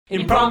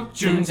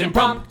Impromptunes,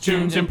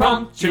 impromptunes,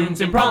 impromptunes,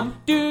 impromptunes.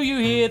 Do you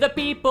hear the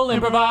people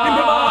improvising?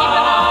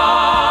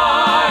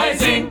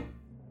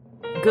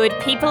 Good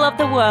people of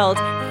the world,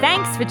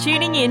 thanks for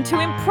tuning in to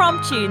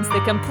Impromptunes, the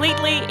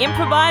completely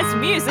improvised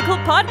musical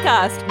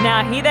podcast.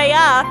 Now here they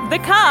are, the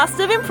cast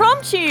of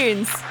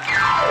Impromptunes.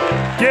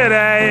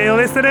 G'day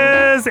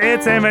listeners,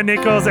 it's Emmett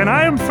Nichols and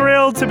I am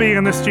thrilled to be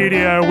in the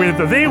studio with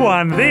the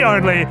one, the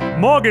only,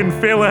 Morgan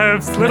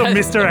Phillips. Little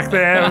misdirect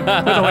there,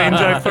 little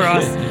in-joke for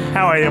us.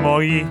 How are you,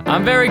 Morgie?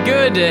 I'm very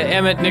good,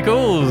 Emmett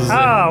Nichols.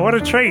 What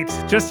a treat.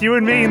 Just you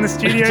and me in the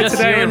studio Just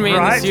today, you and me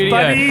right, in the studio.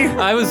 buddy?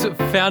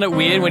 I found it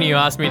weird when you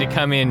asked me to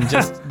come in,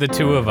 just the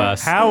two of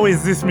us. How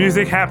is this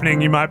music happening,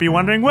 you might be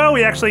wondering? Well,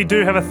 we actually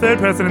do have a third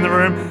person in the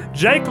room,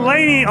 Jake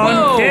Laney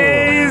on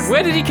keys.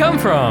 Where did he come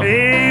from?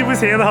 He was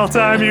here the whole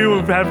time.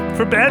 You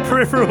have bad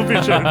peripheral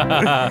vision.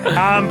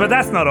 But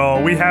that's not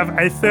all. We have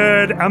a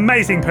third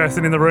amazing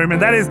person in the room,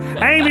 and that is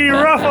Amy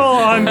Ruffle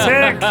on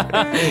tech.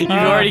 You've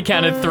already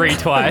counted three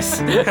twice.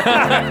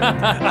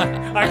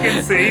 I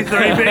can see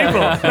three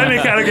people. Let me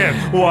count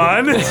again.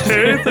 1, 2,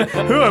 3.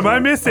 Who am I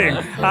missing?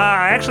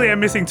 I actually am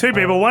missing two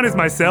people. One is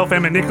myself,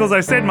 Emmett Nichols. I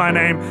said my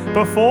name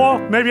before.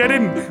 Maybe I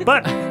didn't.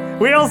 But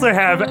we also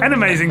have an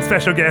amazing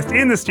special guest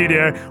in the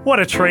studio. What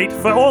a treat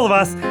for all of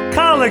us.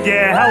 Carla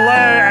Gare, hello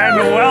and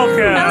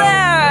welcome.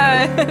 Hello!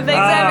 Thanks for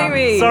having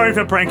me. Sorry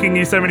for pranking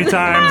you so many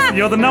times.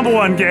 You're the number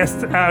one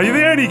guest. You're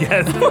the only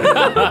guest. You're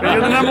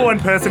the number one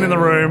person in the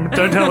room.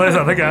 Don't tell those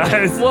other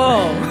guys.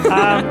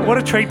 Whoa. What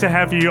a treat to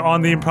have you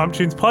on the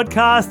Impromptunes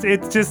podcast.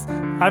 It's just,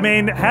 I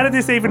mean, how did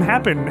this even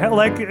happen?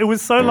 Like, it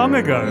was so long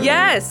ago.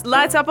 Yes,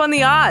 Lights Up on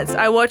the Arts.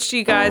 I watched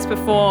you guys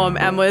perform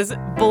and was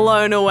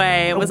blown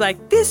away. It was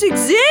like, this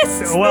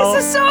exists. Well,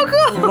 this is so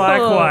cool.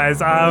 Likewise.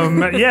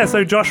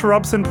 So Josh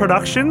Robson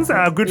Productions,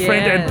 our good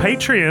friend and Yes.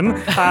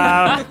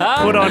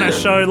 Patreon, put on a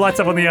show, Lights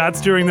Up on the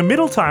Arts, during the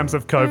middle times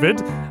of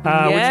COVID, which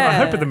I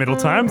hope are the middle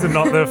times and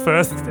not the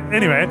first.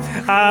 Anyway,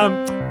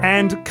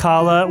 and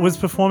Carla was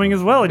performing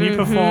as well, and you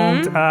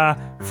performed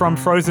from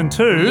Frozen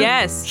 2.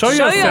 Yes. Show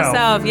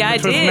yourself. Yeah,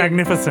 which I was did.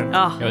 magnificent.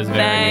 Oh, It was very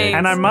thanks. good.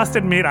 And I must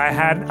admit,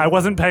 I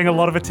wasn't paying a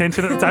lot of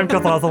attention at the time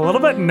because I was a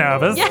little bit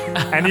nervous.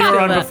 And you were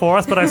on before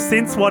us, but I've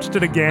since watched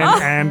it again,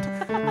 and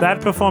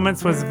that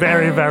performance was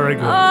very, very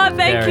good. Oh,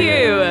 thank Very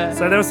you.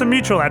 So there was some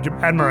mutual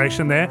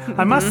admiration there.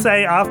 I must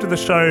say, after the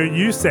show,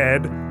 you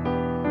said,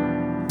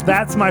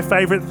 that's my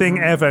favorite thing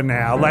ever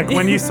now. Like,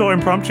 when you saw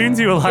Impromptunes,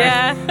 you were like,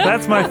 Yeah.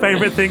 that's my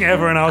favorite thing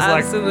ever. And I was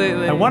Absolutely.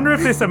 like, I wonder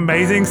if this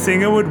amazing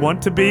singer would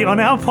want to be on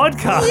our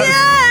podcast.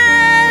 Yes!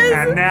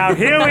 And now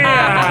here we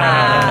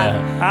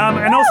are.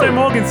 And also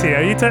Morgan's here.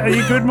 Are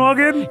you good,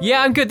 Morgan?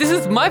 Yeah, I'm good. This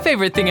is my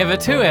favorite thing ever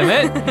too,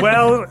 Emmett.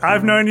 Well,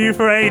 I've known you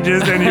for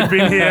ages and you've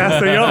been here,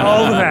 so you're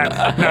all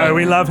that. No,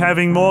 we love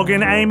having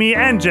Morgan, Amy,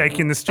 and Jake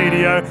in the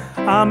studio.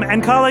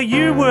 And Carla,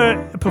 you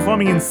were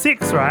performing in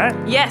Six, right?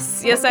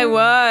 Yes, I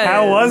was.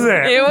 How was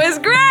it? It was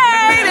great.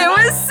 It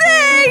was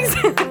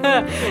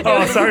 6.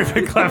 Oh, sorry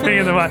for clapping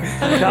in the mic.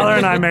 Carla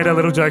and I made a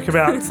little joke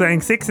about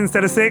saying 6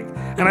 instead of sick,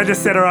 and I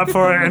just set her up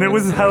for it, and it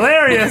was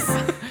hilarious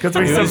because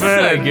we It was so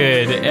subverted.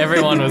 good.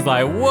 Everyone was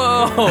like,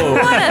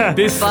 whoa,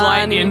 this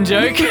slight fun-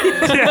 in-joke.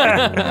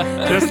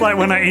 Yeah, just like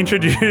when I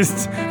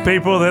introduced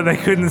people that they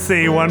couldn't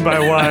see one by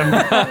one.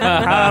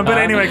 But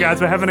anyway,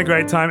 guys, we're having a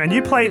great time, and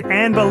you played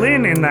Anne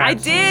Boleyn in that. I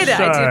did show,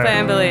 play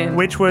Anne Boleyn.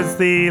 which was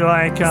the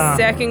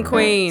Second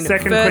queen.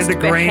 second First queen,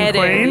 the Green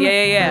beheaded. Queen.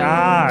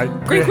 Yeah.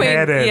 Green Queen,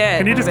 beheaded. yeah,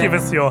 Can you just give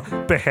beheaded. us your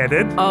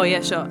beheaded? Oh,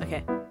 yeah, sure.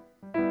 Okay.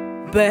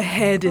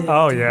 Beheaded.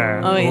 Oh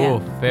yeah. Oh, yeah. Oh,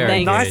 very Thanks.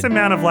 good. Nice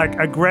amount of like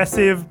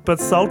aggressive but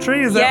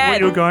sultry. Is that Yeah, what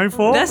you were going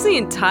for? That's the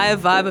entire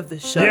vibe of the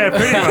show. Yeah,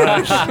 pretty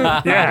much.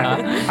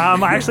 Yeah.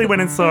 I actually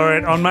went and saw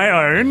it on my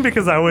own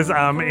because I was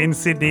in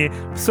Sydney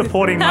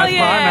supporting my Hell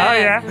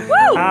yeah. partner.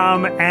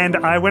 Yeah. Woo! And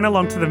I went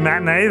along to the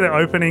matinee, the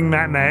opening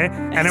matinee,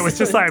 and it was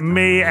just like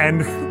me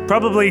and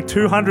probably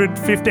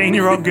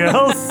 215-year-old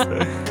girls.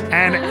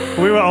 And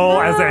we were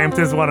all as amped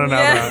as one another.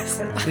 Yes.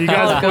 You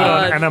guys Oh, put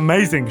on God. an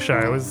amazing show.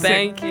 It was sick.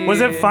 Thank you.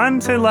 Was it fun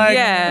to like?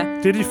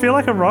 Yeah. Did you feel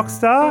like a rock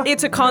star?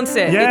 It's a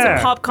concert. Yeah.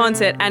 It's a pop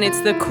concert, and it's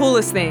the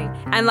coolest thing.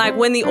 And like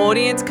when the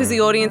audience, because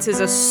the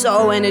audiences are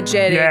so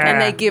energetic, Yeah.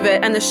 and they give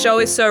it, and the show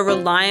is so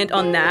reliant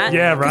on that.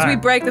 Yeah, Because we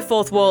right. break the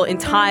fourth wall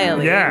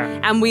entirely. Yeah.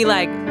 And we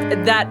like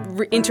that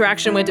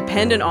interaction. We're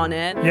dependent on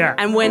it. Yeah.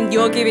 And when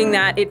you're giving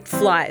that, it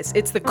flies.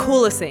 It's the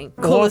coolest thing,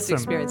 coolest Awesome.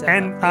 experience ever.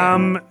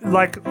 And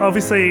like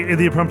obviously in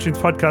the Impromptunes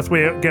podcast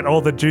we get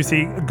all the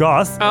juicy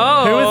goss.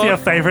 Oh. Who was your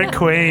favorite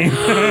queen?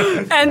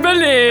 And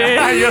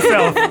Boleyn.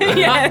 Yourself.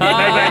 Yeah.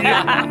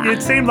 No, but you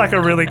seemed like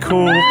a really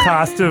cool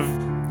cast of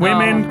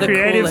women. the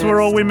Creatives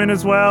were all coolest. women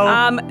as well.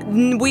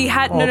 We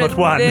had All but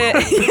one.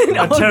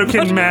 A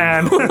token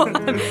man.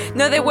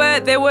 No, there were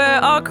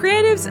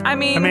creatives. I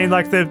mean,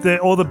 like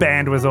all the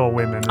band was all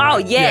women. oh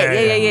yeah.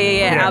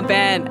 Yeah. Our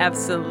band,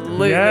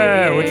 absolutely.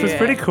 Yeah, which was yeah.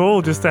 pretty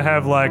cool just to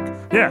have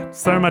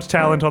so much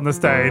talent on the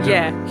stage.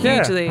 Yeah, And-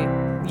 hugely.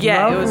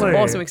 Yeah, it was an Lovely.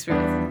 awesome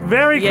experience.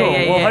 Very cool.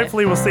 Yeah, Well, yeah.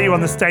 hopefully we'll see you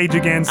on the stage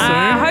again soon.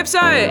 I hope so.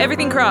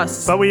 Everything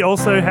crossed. But we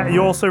also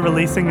you're also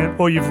releasing it,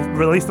 or you've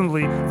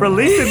recently,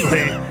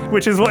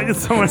 which is what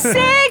someone.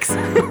 Six.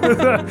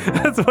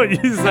 That's what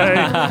you say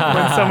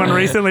when someone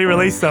recently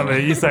released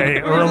something. You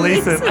say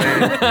release it.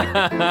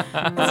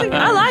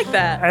 I like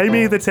that.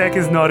 Amy the tech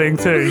is nodding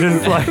too,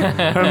 just like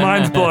her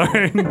mind's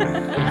blown.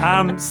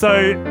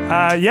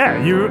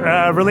 You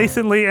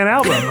recently an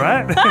album,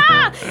 right?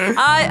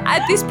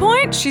 At this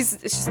point, she's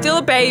still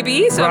a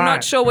baby, so I'm Right.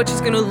 not sure what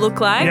she's going to look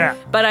like. Yeah.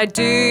 But I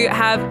do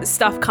have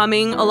stuff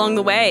coming along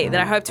the way that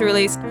I hope to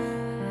release,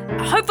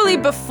 hopefully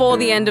before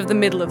the end of the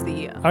middle of the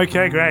year.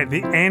 Okay, great.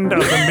 The end of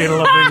the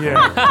middle of the year.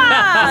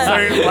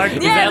 So, like,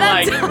 Is Yeah,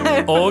 that that's-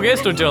 like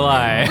August or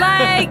July?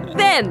 Like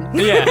then.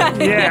 Yeah.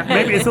 yeah,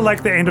 maybe is it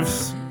like the end of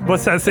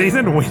what's that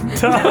season?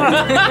 Winter.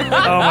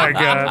 Oh my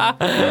god.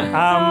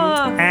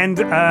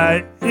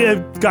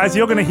 Guys,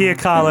 you're going to hear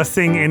Carla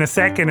sing in a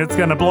second. It's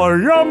going to blow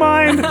your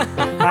mind.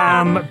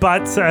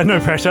 But no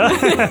pressure.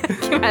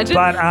 Imagine.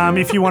 But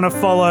if you want to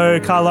follow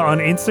Carla on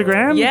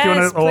Instagram, Yes, do you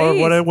wanna, or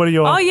please. what are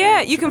your? Oh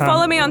yeah, you can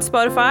follow me on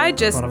Spotify,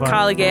 just Spotify.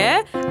 Carla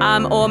Gare,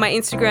 or my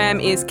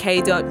Instagram is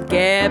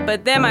k.gare,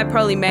 but they're my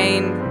probably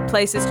main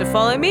places to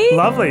follow me.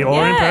 Lovely,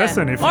 or in Yeah.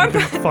 person if Or you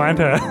can find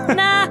her.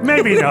 Nah.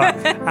 Maybe not.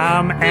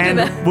 And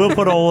that. we'll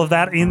put all of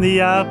that in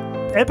the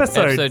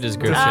episode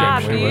description. Ah,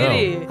 We will.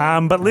 beauty.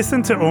 But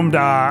listen to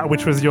Umda,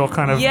 which was your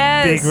kind of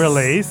Yes. big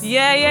release.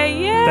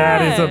 Yeah.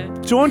 That is a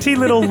jaunty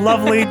little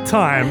lovely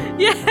time.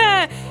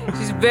 Yeah.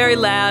 She's very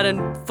loud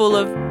and full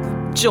of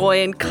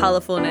joy and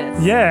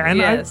colourfulness. Yeah, and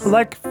Yes.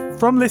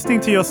 from listening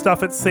to your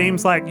stuff, it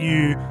seems like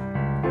you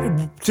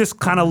just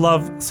kind of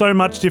love so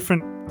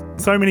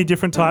many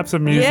different types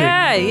of music.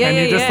 Yeah, And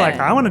you're just yeah. like,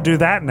 I want to do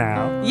that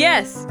now.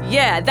 Yes,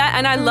 yeah, that,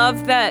 and I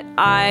love that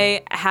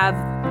I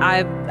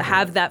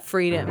have that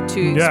freedom to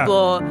Yeah.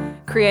 explore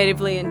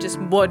creatively and just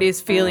what is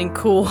feeling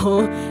cool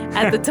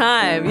at the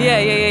time.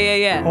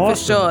 Yeah. For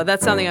Awesome. sure,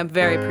 that's something I'm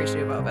very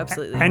appreciative of.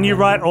 Absolutely. And you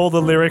write all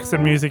the lyrics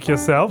and music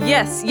yourself?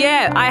 Yes,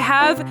 yeah,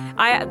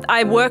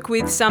 I work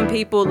with some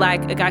people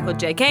like a guy called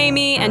Jake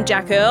Amy and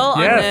Jack Earl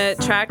Yes. on the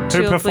track Who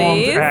Chill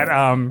performed Please. at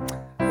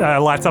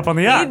Lights Up on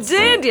the He Arts.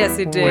 did, yes,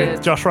 he did.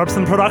 With Josh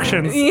Robson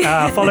Productions.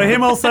 Follow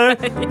him also.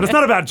 But it's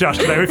not about Josh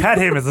today. We've had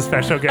him as a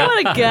special guest. What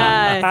a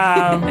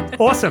guy.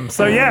 Awesome.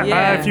 So yeah,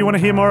 Yeah. if you want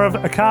to hear more of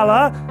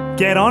Akala,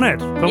 get on it.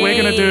 But we're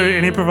going to do Yay.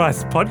 an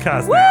improvised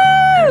podcast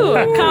now. Woo!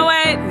 Can't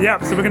wait.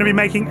 Yep. So we're going to be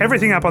making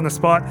everything up on the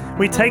spot.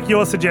 We take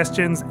your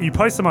suggestions. You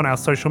post them on our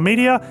social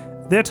media.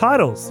 They're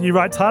titles. You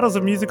write titles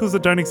of musicals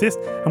that don't exist,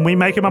 and we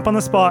make them up on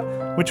the spot,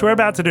 which we're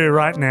about to do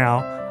right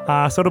now.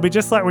 So it'll be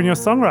just like when you're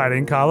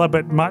songwriting, Carla,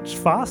 but much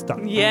faster.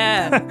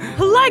 Yeah.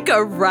 Like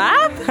a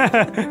rap?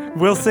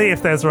 We'll see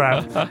if there's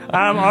rap.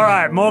 All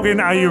right, Morgan,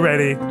 are you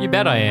ready? You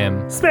bet I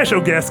am. Special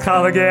guest,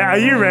 Carla Gare, are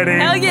you ready?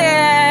 Hell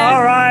yeah.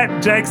 All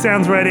right, Jake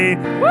sounds ready.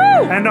 Woo!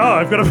 And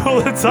I've got to pull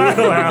the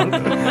title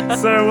out.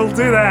 So we'll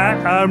do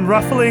that. I'm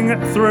ruffling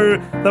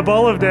through the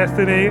bowl of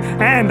destiny,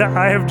 and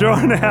I have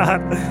drawn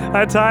out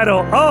a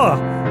title.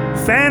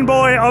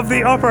 Fanboy of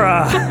the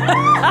Opera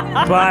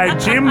by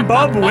Jim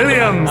Bob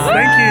Williams.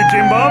 Thank you,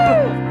 Jim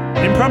Bob.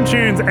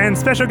 Impromptunes and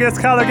special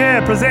guest Carla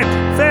Gare present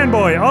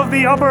Fanboy of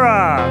the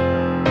Opera.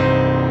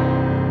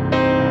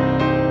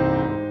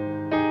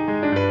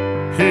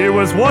 He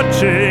was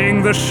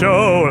watching the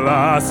show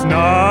last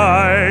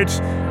night,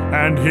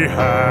 and he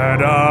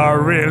had a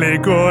really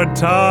good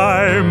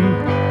time.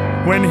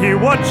 When he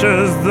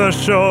watches the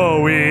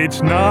show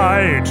each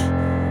night,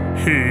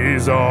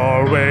 he's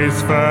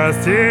always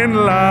first in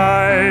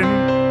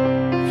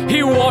line.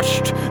 He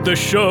watched the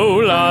show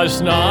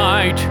last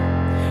night.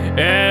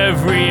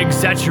 Every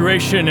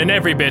exaggeration and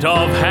every bit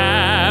of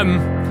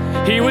ham.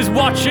 He was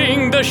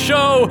watching the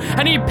show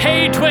and he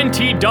paid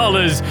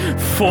 $20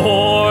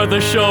 for the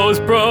show's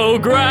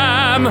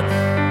program.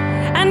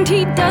 And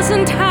he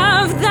doesn't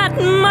have that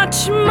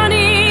much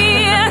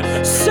money,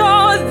 so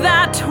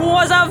that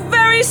was a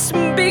very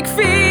big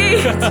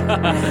feat.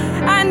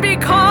 And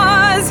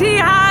because he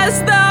has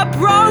the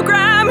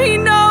program, he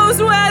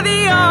knows where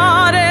the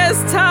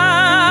artists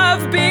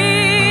have been.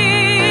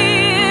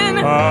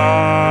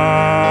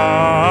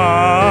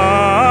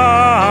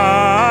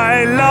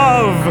 I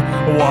love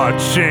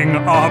watching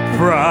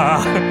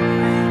opera.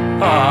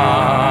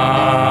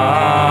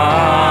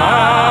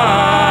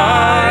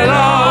 I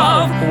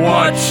love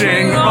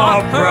watching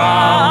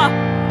opera.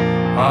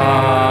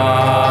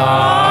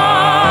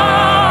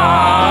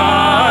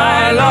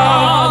 I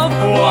love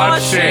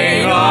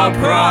watching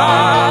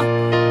opera.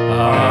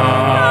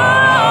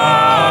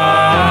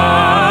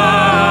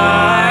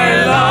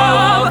 I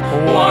love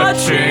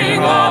watching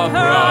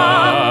opera.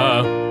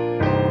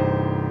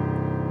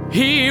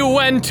 He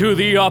went to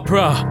the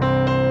opera.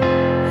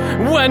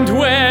 Went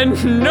where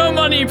no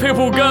money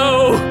people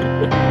go.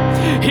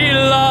 He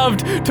loved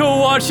to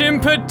watch in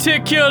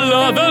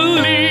particular the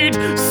lead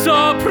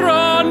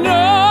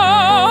soprano.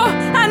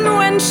 And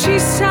when she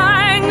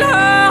sang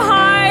her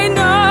high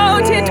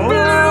note, it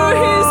blew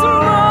his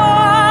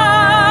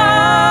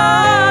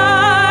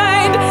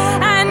mind.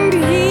 And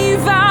he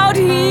vowed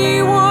he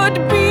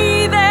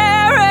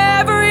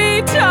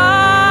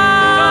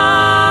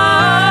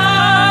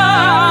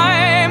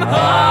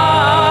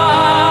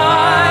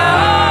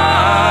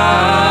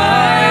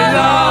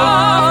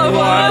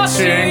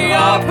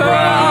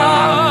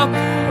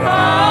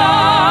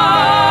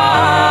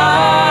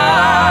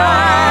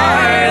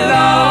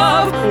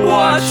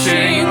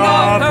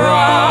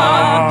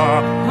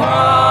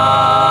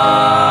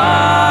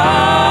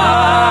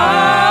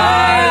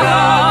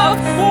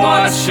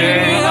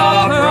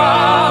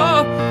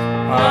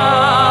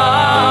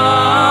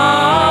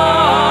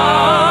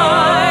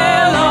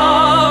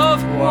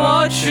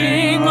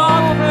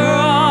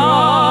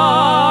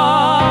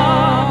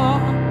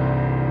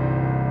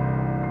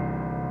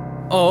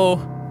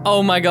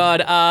Oh my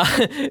God.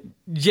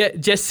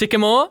 Jess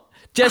Sycamore?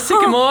 Jess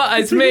Sycamore,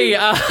 it's me.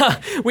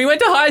 We went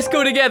to high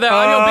school together.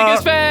 I'm your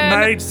biggest fan.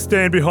 Mate,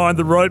 stand behind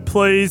the rope,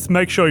 please.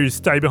 Make sure you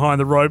stay behind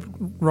the rope,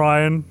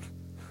 Ryan.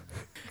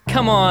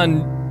 Come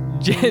on,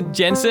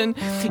 Jensen.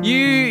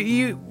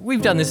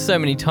 We've done this so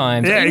many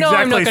times. Yeah, you know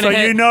I'm exactly. not So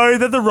gonna you know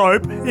that the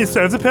rope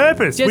serves a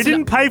purpose. We Jensen,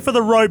 didn't pay for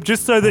the rope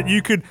just so that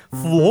you could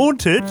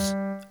flaunt it.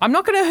 I'm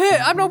not going to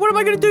hurt. What am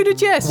I going to do to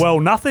Jess? Well,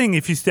 nothing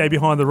if you stay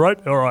behind the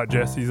rope. All right,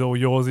 Jess, he's all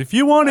yours if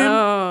you want him.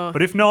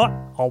 But if not,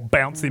 I'll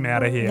bounce him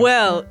out of here.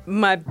 Well,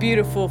 my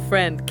beautiful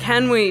friend,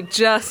 can we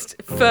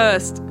just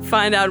first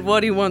find out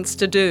what he wants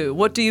to do?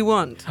 What do you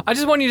want? I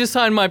just want you to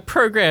sign my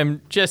program,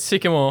 Jess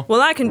Sycamore.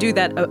 Well, I can do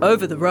that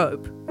over the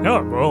rope.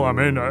 No, well, I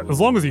mean, as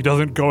long as he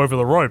doesn't go over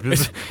the rope,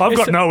 I've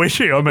got no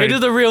issue. I mean, It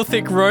is a real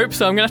thick rope,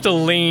 so I'm going to have to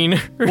lean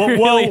really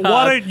well, hard.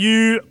 why don't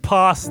you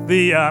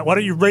why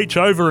don't you reach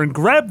over and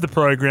grab the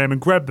program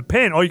and grab the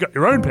pen? Oh, you got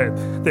your own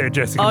pen there,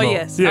 Jessica. Oh, Moore.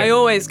 yes. Yeah. I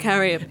always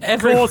carry a pen.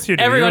 course you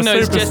do. Everyone You're a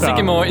knows Jess superstar.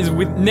 Sycamore is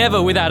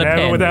never without a pen.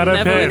 Never without a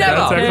Never pen. Never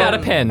That's without a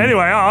excellent. pen.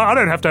 Anyway, I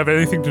don't have to have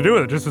anything to do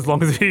with it, just as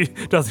long as he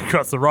doesn't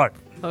cross the rope.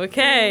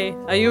 Okay,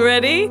 are you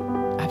ready?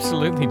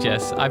 Absolutely,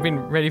 Jess. I've been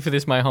ready for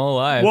this my whole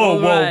life. Whoa, All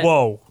right.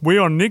 whoa. We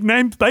on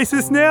nickname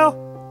basis now?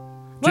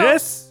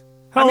 Jess?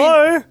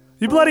 Hello?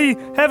 You bloody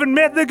haven't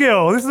met the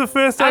girl. This is the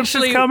first time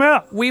Actually, she's come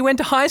out. we went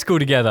to high school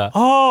together.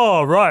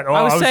 Oh, right. Oh,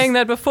 I was saying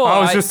that before. I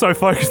was just so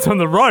focused on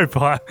the rope.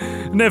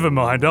 Never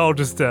mind. I'll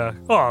just...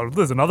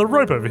 there's another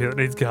rope over here that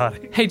needs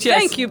guarding. Hey, Jess.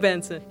 Thank you,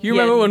 Benson. You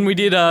remember when we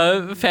did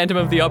Phantom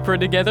of the Opera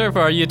together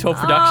for our Year 12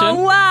 production?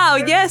 Oh, wow.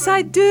 Yes,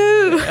 I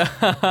do.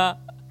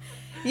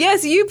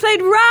 Yes, you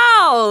played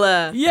Raoul.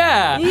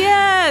 Yeah.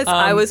 Yes,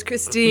 I was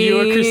Christine. you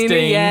were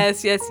Christine.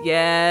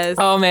 Yes.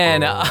 Oh, man.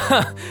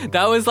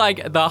 That was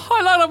like the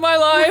highlight of my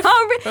life.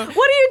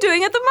 What are you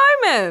doing at the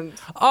moment?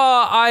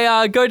 Oh,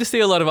 I go to see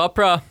a lot of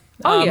opera.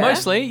 Oh, yeah?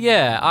 Mostly,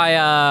 yeah.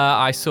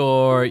 I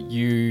saw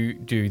you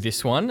do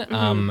this one,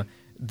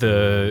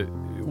 the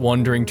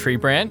Wandering Tree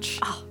Branch.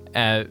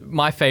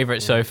 My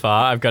favorite so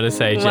far, I've got to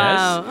say, Jess.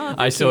 Wow. Oh, I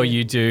thank saw you.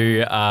 you do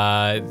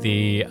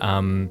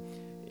the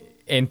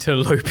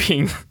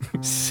Interloping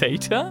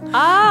Satyr.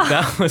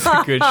 That was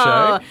a good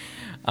show.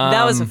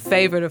 That was a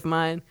favorite of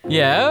mine.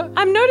 Yeah.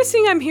 I'm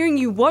noticing I'm hearing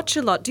you watch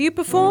a lot. Do you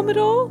perform at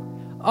all?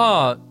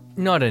 Oh,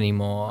 not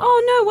anymore.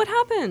 Oh, no, what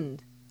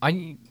happened?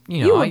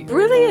 You were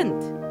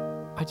brilliant.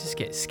 I just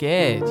get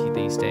scared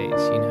these days,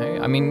 you know?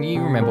 I mean,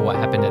 you remember what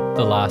happened at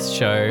the last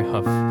show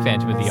of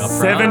Phantom of the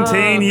Opera.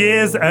 17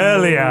 years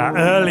earlier.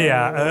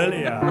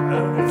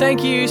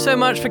 Thank you so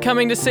much for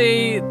coming to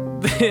see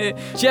the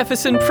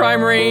Jefferson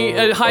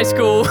Primary High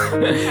School.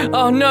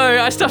 Oh no,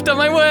 I stuffed up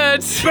my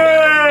words. Boo! Boo!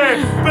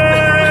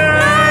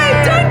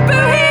 Don't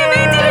boo him.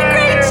 He did a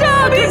great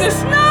job. He's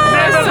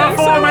Never so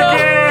perform well.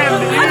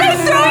 again! Are they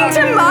throwing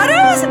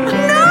tomatoes?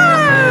 No.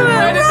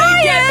 Where did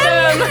they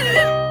get Ryan!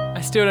 them?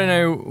 I still don't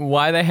know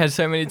why they had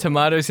so many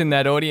tomatoes in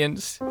that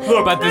audience.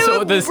 Look, But They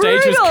were the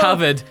stage was brutal.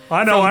 covered.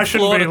 I know from I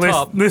shouldn't floor be to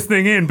top.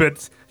 listening in,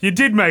 but you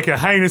did make a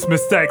heinous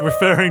mistake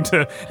referring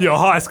to your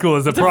high school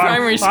as a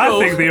primary I school.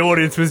 think the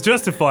audience was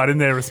justified in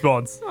their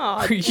response.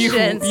 Oh,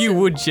 You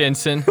would,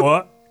 Jensen.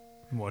 What?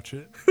 Watch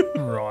it.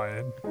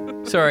 Ryan.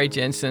 Sorry,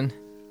 Jensen.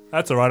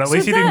 That's all right. At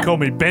least you didn't call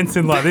me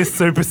Benson like this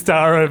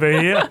superstar over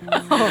here.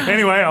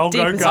 Anyway, I'll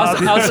go Deepest guard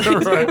the other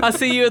rope. I'll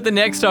see you at the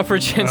next opera,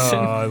 Jensen.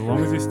 As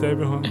long as you stay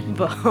behind.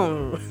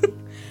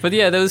 But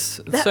yeah, there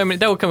was so many.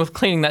 They were kind of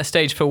cleaning that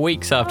stage for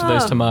weeks after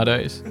those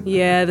tomatoes.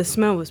 Yeah, the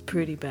smell was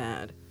pretty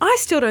bad. I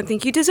still don't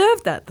think you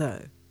deserved that,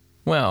 though.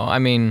 Well, I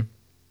mean,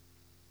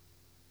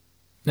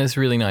 that's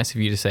really nice of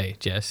you to say,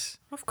 Jess.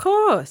 Of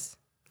course.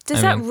 Does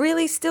I that mean-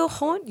 really still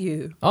haunt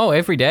you? Oh,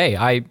 every day.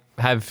 I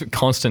have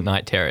constant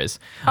night terrors.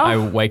 I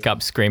wake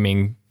up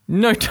screaming,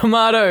 "No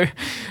tomato!"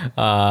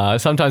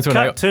 Sometimes when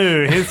Cut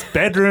to his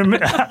bedroom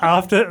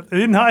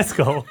in high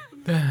school.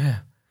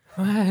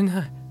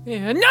 no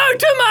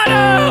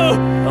tomato!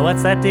 Oh,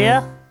 what's that,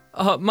 dear?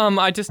 Oh, Mum,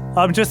 I'm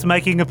just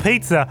making a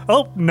pizza.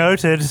 Oh,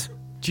 noted.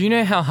 do you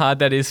know how hard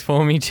that is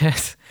for me,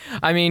 Jess?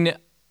 I mean,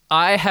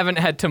 I haven't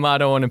had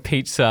tomato on a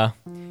pizza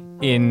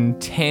in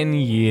 10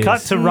 years.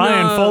 Cut to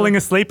Ryan falling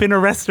asleep in a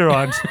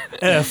restaurant.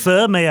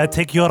 Sir, may I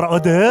take your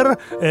order?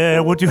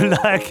 Would you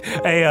like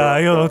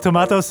your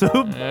tomato soup?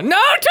 No tomato!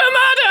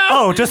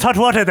 Oh, just hot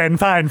water then.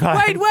 Fine. Wait,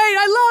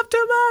 I love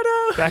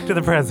tomato! Back to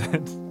the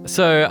present.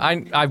 So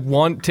I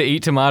want to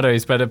eat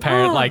tomatoes, but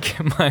apparently,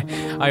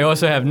 I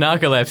also have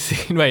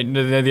narcolepsy. Wait,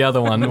 no, the other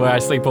one where I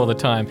sleep all the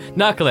time.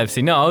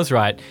 Narcolepsy. No, I was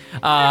right.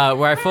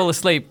 Where I fall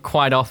asleep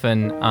quite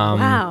often.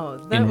 Wow,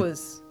 that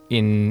was...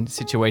 In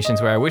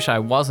situations where I wish I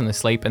wasn't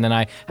asleep, and then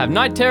I have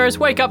night terrors,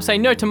 wake up, say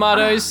no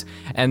tomatoes,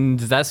 and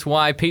that's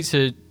why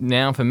pizza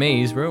now for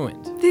me is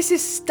ruined. This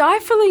is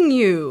stifling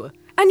you.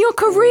 And your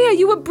career,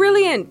 you were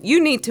brilliant.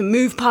 You need to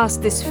move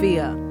past this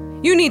fear.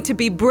 You need to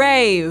be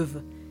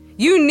brave.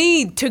 You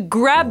need to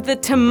grab the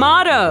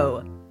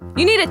tomato.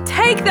 You need to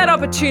take that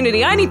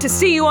opportunity. I need to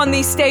see you on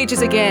these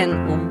stages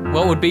again.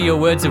 What would be your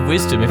words of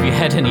wisdom if you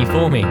had any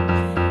for me?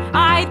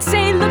 I'd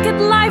say look at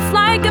life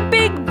like a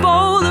big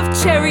bowl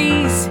of cherries.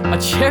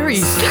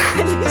 cherries. A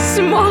cherry.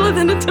 Smaller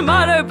than a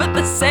tomato, but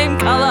the same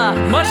color.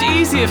 Much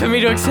easier for me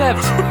to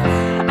accept.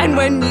 And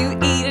when you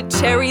eat a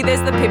cherry, there's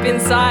the pip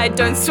inside.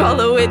 Don't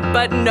swallow it,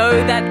 but know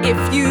that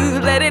if you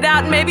let it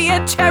out, maybe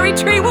a cherry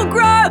tree will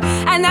grow.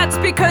 And that's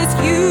because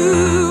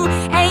you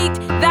ate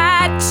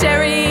that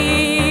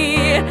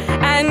cherry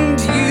and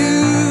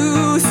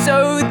you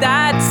sowed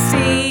that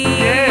seed.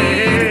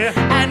 Yeah.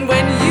 And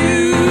when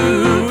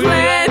you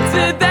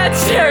planted that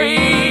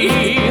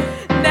cherry,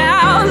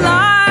 now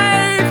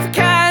life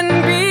can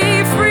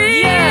be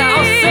free. Yeah,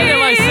 I'll say to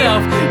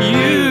myself,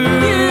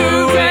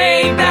 you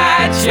ate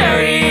that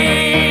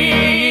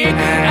cherry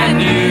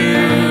and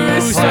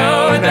you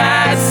sowed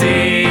that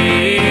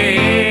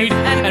seed.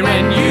 And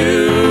when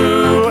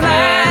you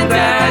plant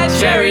that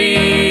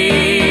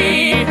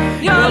cherry,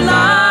 your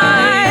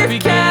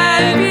life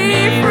can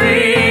be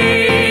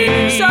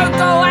free. So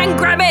go and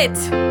grab it.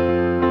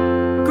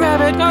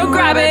 Grab it, Go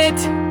grab it.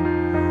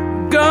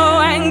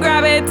 Go and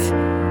grab it.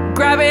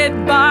 Grab it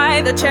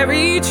by the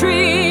cherry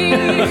tree.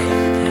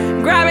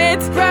 Grab it.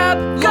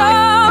 Go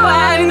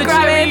and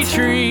grab it.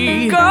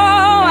 tree. Go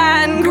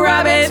and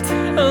grab it.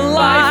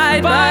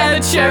 Life by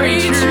the cherry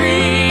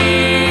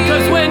tree.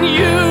 'Cause when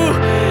you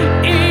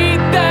eat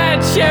that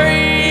cherry,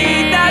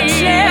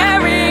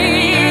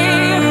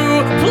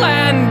 you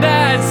plant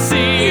that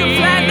seed.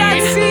 Plant that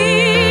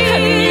seed.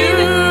 And you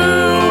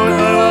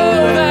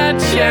grow that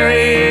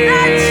cherry.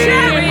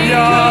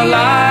 Your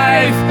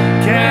life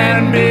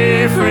can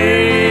be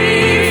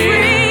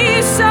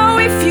free. So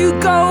if you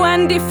go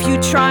and if you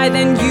try,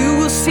 then you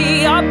will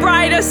see a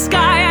brighter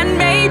sky, and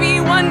maybe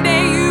one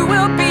day you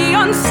will be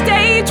on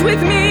stage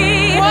with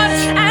me. What?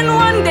 And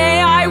one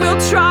day I will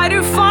try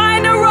to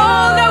find a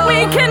role that we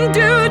can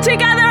do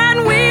together, and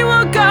we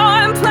will go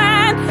and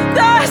plant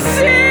the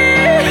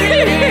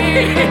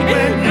seed.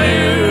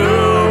 You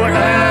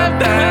have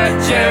that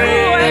cherry.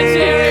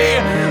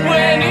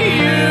 When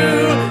you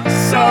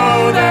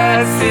Sow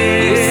that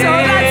seed. You sow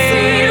that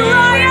seed,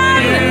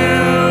 Ryan. You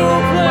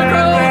plant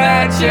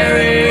that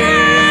cherry.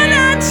 Plant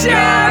that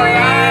cherry. Your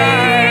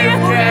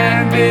life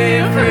can be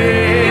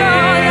free.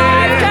 Your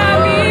life can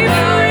be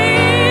free.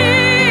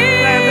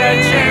 Plant that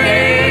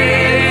cherry.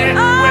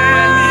 Oh.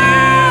 When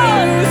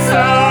you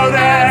sow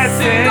that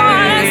seed. Go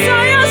on and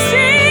sow your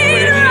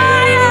seed,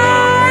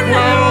 Ryan.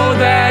 Grow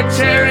that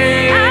cherry.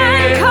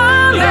 And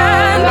come Your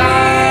and be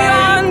life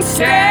on can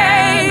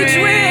stage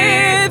be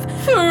with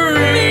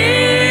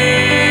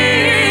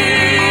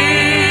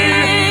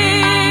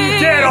me.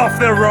 Get off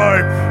the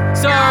rope.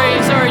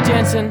 Sorry,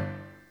 Jensen.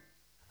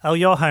 Oh,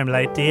 you're home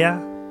late, dear.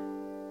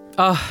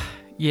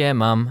 Yeah,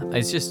 Mum.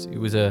 It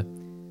was a.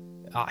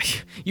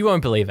 You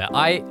won't believe it.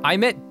 I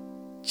met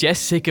Jess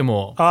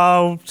Sycamore.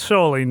 Oh,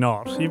 surely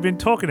not. You've been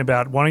talking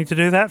about wanting to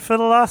do that for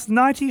the last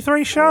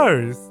 93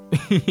 shows.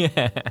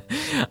 Yeah.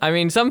 I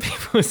mean, some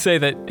people say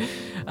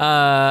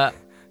that.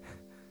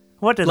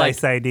 What did Like, they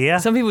say, dear?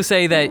 Some people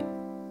say that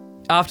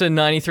after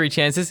 93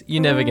 chances,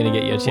 you're never going to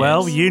get your chance.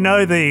 Well, you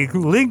know the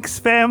Lynx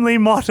family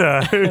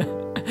motto.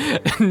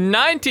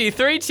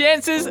 93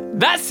 chances,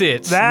 that's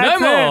it. That's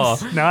no more.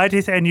 it.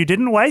 90, and you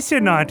didn't waste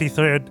your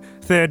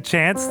 93rd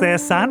chance there,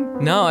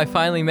 son. No, I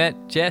finally met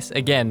Jess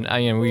again.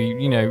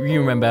 You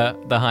remember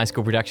the high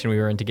school production we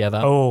were in together.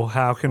 Oh,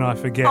 how can I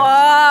forget?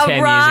 Oh, 10 years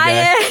ago.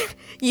 Ryan,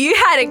 you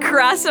had a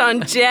crush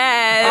on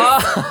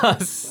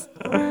Jess.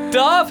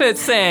 Stop it,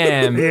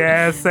 Sam.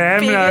 Yeah, Sam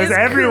Biggest knows.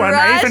 Everyone,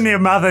 crush. even your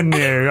mother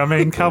knew. I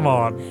mean, come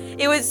on.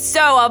 It was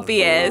so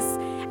obvious.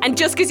 And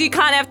just because you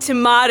can't have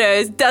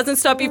tomatoes doesn't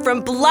stop you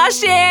from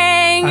blushing.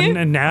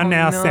 And now,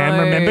 no. Sam,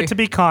 remember to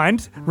be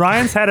kind.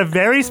 Ryan's had a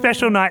very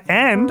special night,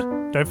 and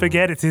don't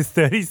forget, it's his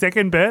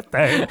 32nd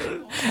birthday.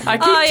 I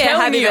keep Oh, yeah,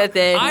 telling happy you,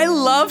 birthday. I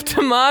love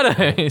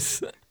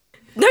tomatoes.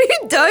 No, you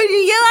don't. You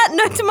yell out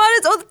no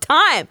tomatoes all the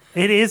time.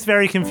 It is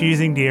very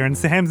confusing, dear, and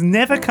Sam's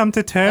never come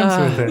to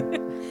terms with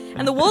it.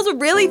 And the walls are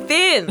really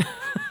thin.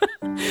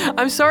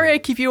 I'm sorry I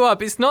keep you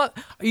up. It's not,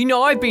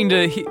 I've been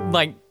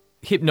to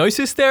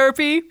hypnosis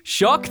therapy,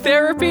 shock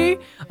therapy.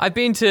 I've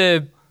been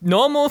to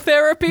normal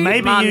therapy.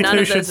 Maybe Mum, you none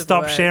two of should those have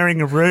stop worked.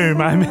 sharing a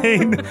room. I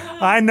mean,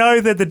 I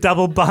know that the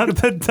double bunk,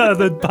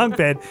 the bunk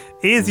bed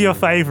is your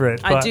favourite.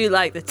 I but- do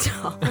like the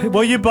top.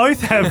 Well, you're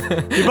both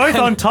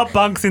on top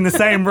bunks in the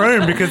same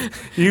room because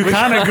you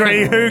can't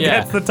agree who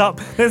Yeah. gets the top.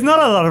 There's not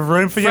a lot of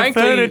room for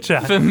Frankly, your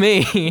furniture. for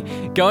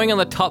me, going on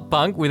the top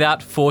bunk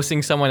without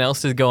forcing someone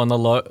else to go on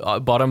the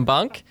bottom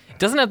bunk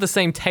doesn't have the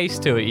same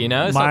taste to it,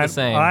 It's not the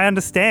same. I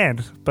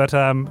understand, but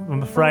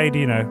I'm afraid,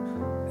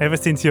 ever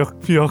since your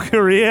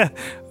career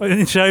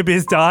in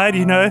showbiz died,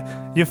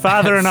 your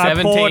father and I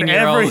poured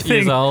 17-year-old everything.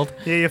 years old.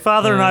 Yeah, your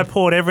father and I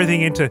poured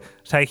everything into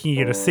taking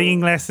you to singing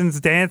lessons,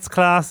 dance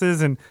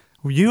classes, and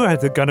you were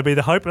going to be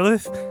the hope of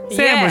this.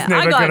 Sam was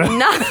never I got going to.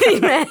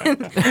 nothing, man.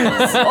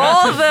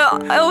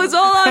 It was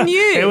all on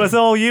you. It was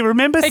all you.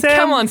 Remember, Hey, Sam?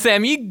 come on,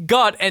 Sam. You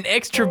got an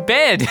extra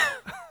bed.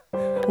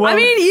 Well, I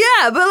mean,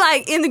 yeah,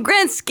 but in the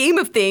grand scheme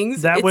of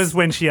things, that it's- was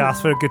when she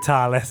asked for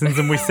guitar lessons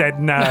and we said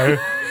no.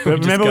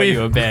 But just got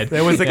you a bed.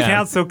 there was a Yeah.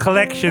 council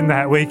collection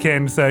that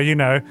weekend, so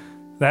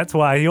That's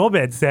why your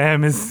bed,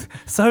 Sam, is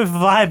so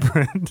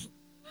vibrant.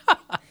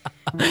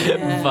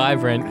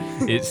 Vibrant.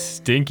 It's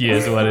stinky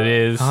is what it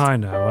is. I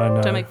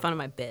know. Don't make fun of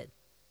my bed.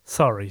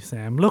 Sorry,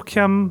 Sam. Look,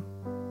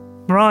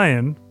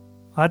 Ryan,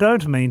 I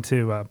don't mean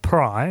to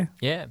pry,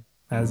 Yeah.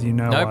 as you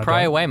know. No, I pry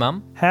don't. away,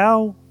 Mum.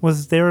 How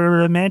was there a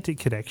romantic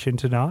connection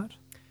tonight?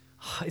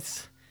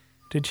 It's...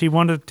 Did she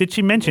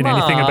mention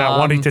anything about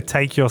wanting to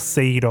take your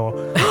seed or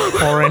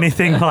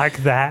anything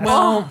like that?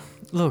 Well,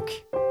 look,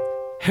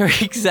 her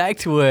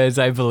exact words,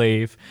 I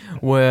believe,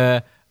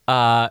 were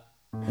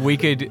we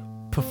could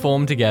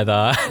perform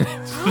together.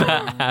 If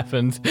that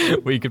happens,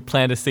 we could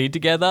plant a seed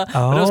together.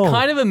 But it was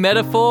kind of a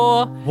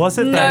metaphor. Was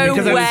it that? No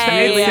Because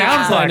way. it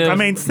sounds like, Kind of. I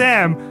mean,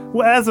 Sam,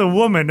 as a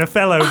woman, a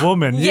fellow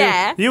woman,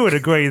 Yeah. you would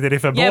agree that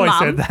if a Yeah, boy Mum.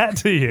 said that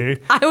to you,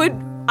 I would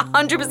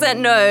 100%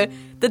 know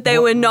that they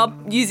were not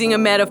using a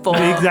metaphor.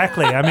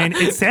 exactly. I mean,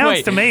 it sounds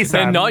Wait, to me, they're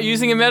Sam. not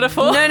using a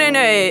metaphor? No.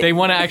 They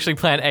want to actually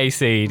plant a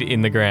seed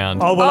in the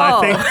ground. Oh, well,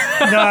 Oh. I think,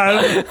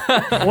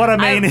 no. What I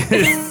mean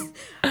is,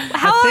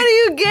 How old are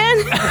you again?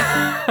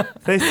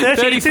 it's his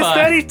 35.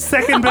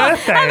 32nd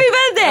birthday. Happy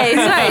birthday.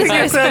 I think Sorry.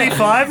 you're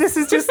 35. This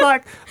is just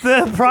like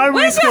the primary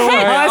Where's school your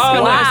and head? high Oh,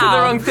 school. no, I said the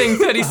Wow. wrong thing.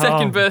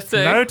 32nd Oh,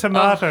 birthday. No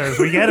tomatoes.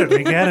 We get it.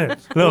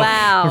 Look,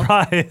 Wow.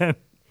 Ryan,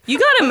 You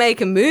gotta make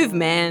a move,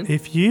 man.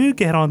 if you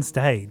get on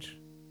stage,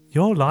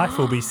 your life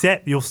will be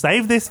set. You'll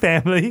save this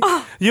family.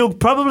 You'll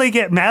probably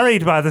get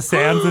married by the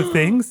sounds of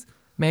things.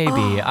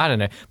 Maybe, I don't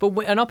know. But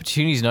an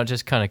opportunity's not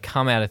just kind of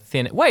come out of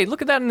thin. Wait,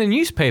 look at that in the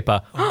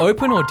newspaper.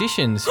 Open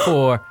auditions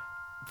for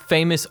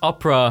famous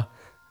opera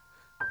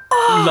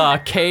La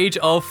Cage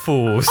of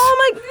Fools.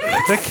 Oh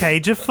my. The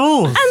Cage of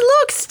Fools. And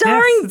look,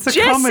 starring Yes, it's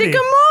a comedy.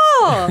 Jessica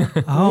Moore.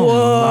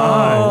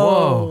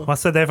 Whoa. Well,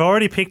 so they've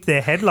already picked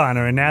their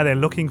headliner and now they're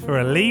looking for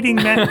a leading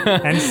man,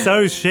 and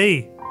so's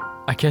she.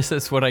 I guess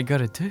that's what I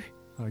gotta do.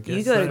 I guess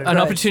You gotta so. An Right.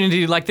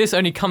 opportunity like this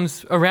only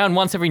comes around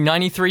once every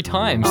 93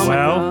 times.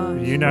 Well,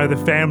 you know the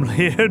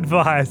family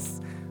advice.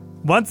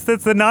 Once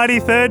it's the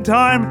 93rd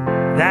time,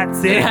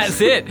 that's it.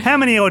 That's it. How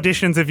many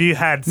auditions have you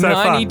had so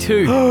far?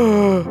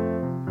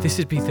 92. This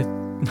would be the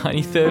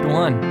 93rd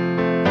one.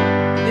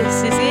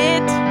 This is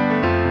it.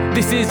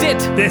 This is it.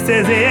 This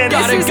is it.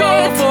 Gotta is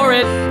go it. for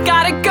it.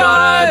 Gotta go.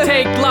 Gotta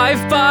take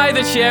life by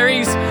the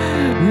cherries.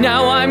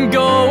 Now I'm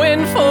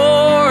going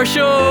for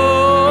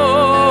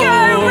sure.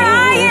 Go,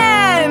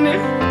 Ryan.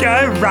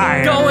 Go,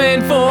 Ryan.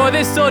 Going for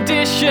this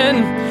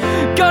audition.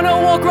 Gonna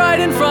walk right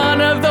in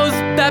front of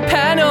that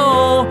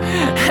panel.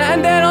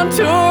 And then on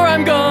tour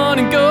I'm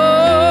gonna go.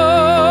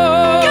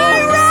 Go,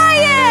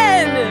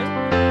 Ryan.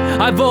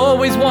 I've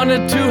always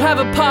wanted to have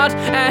a part,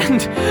 and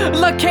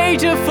La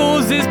Cage of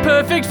Fools is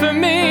perfect for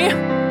me.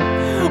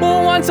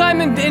 Once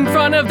I'm in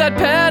front of that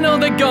panel,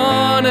 they're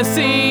gonna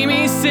see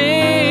me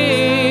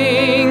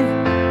sing.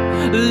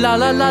 La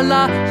la la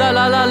la la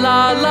la la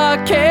la la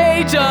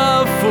Cage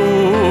of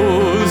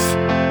Fools.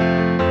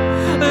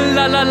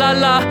 La la la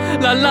la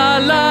la la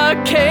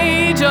la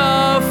Cage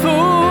of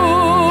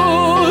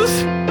Fools.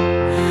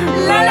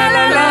 La la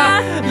la la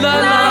la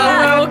la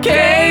la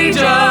Cage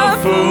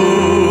of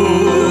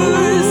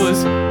Fools.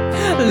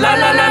 La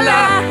la la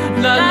la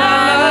la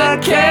la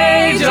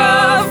Cage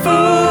of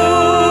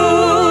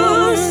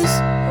Fools.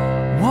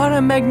 What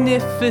a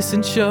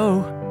magnificent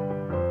show.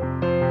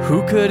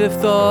 Who could have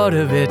thought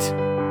of it?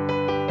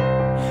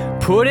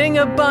 Putting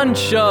a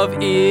bunch of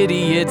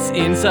idiots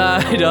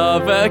inside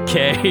of a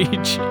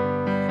cage.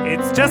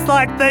 It's just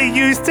like they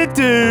used to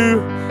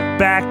do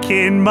back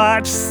in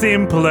much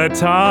simpler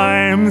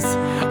times.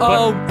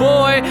 Oh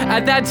boy,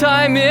 at that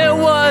time it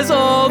was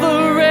all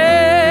the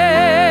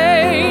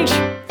rage.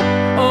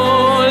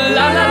 Oh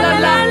la la la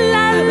la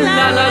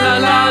la la la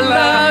la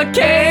la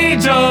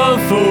Cage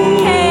of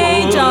Fools.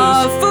 Cage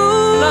of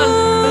Fools.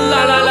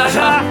 La la la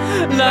la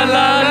la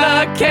la la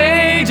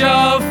Cage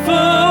of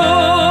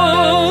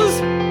Fools.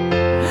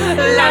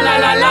 La la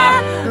la la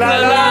la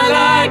la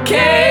la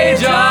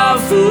Cage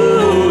of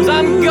Fools.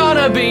 I'm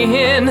gonna be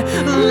in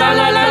la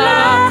la la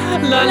la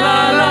la la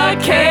la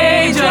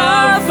Cage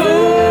of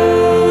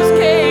Fools.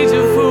 Cage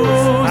of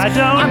Fools. I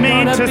don't I'm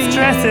mean gonna to be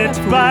stress a it,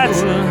 but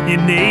fool. you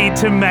need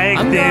to make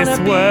I'm this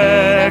gonna be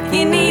work.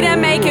 You need to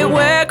make it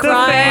work, The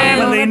Ryan.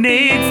 family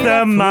needs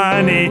the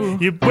money.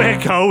 We're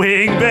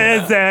going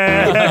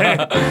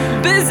berserk.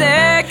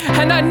 Berserk.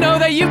 And I know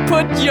that you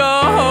put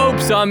your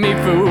hopes on me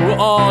through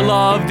all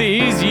of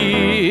these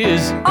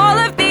years. All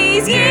of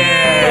these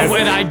years.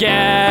 When I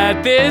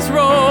get this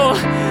role,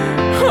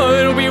 oh,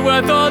 it'll be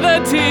worth all the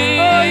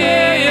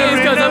tears.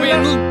 Cause I'll be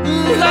in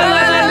la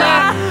la la la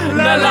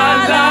la la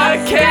la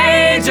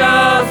Cage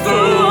of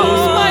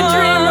Fools. My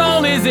dream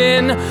role is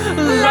in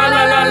la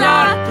la la la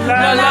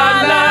la la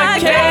la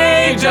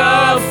Cage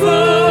of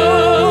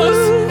Fools.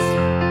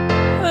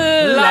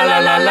 La la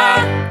la la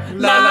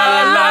la la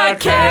la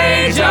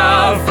Cage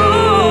of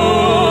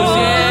Fools.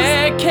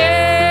 Yeah,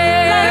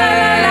 Cage.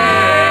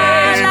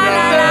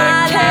 The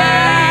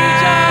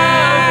Cage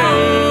of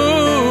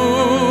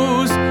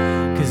Fools.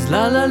 'Cause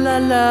la la la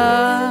la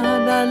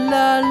la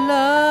la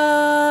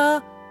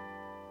la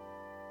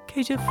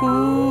Cage of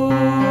Fools.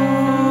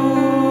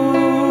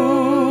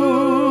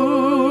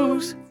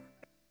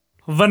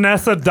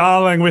 Vanessa,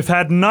 darling, we've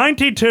had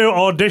 92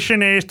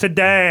 auditionees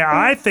today.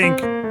 I think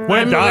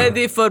we're I'm done.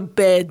 ready for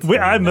bed.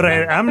 I'm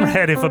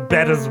ready for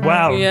bed as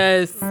well.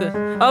 Yes.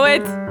 Oh,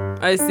 wait.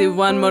 I see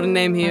one more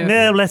name here.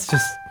 No, let's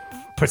just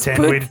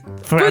pretend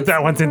that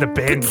one's in the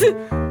bin.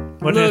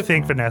 What do you Look.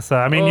 think, Vanessa?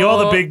 I mean, you're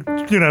the big,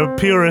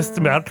 purist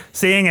about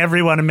seeing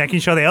everyone and making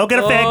sure they all get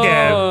a fair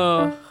go.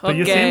 Oh, But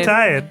you okay. seem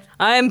tired.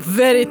 I am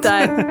very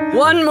tired.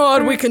 One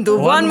more. We can do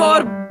One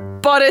one more,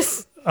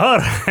 Boris. All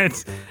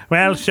right.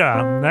 Well,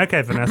 sure.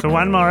 Okay, Vanessa,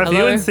 one more if you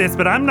Hello? insist,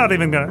 but I'm not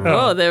even going to...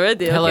 Oh, they're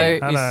ready. Hello, Okay.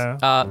 Hello.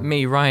 it's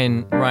me,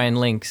 Ryan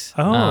Links.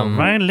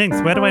 Ryan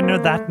Links. Where do I know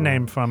that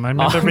name from? I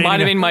remember reading might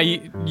have it. been my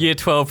year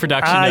 12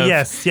 production. Ah, of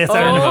yes, I Oh,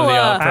 remember. the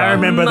opera. I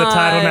remember the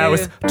title now. It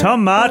was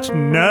Tomat?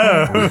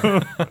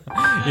 No.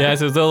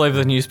 Yes, it was all over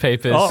the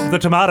newspapers. Oh, the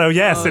tomato,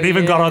 yes. It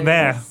even got on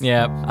there.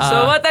 Yeah.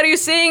 So what are you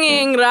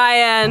singing,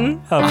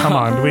 Ryan? Oh, come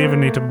on. Do we even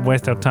need to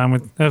waste our time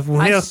with...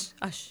 Ash,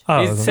 Ash.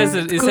 Oh, It says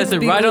it Could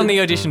be right good. on the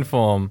audition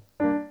form.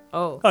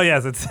 Oh. oh,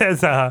 yes, it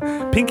says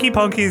Pinky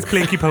Ponky's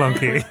Plinky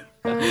Palonky.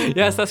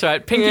 Yes, that's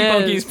right. Pinky Yes.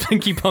 Ponky's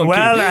Pinky Ponky.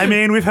 Well, I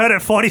mean, we've heard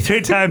it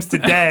 43 times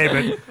today,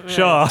 but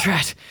sure.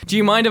 Right. Do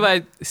you mind if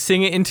I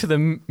sing it into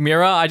the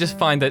mirror? I just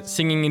find that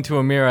singing into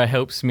a mirror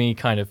helps me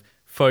kind of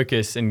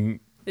focus and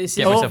This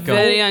get is myself going.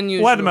 very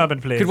unusual. One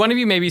moment, please. Could one of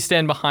you maybe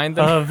stand behind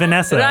them?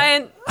 Vanessa.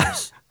 Ryan.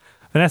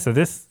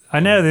 Vanessa, I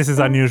know this is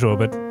unusual,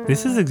 but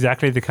this is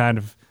exactly the kind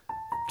of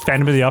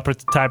Phantom of the Opera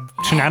type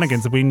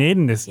shenanigans that we need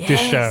in this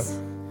show.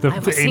 I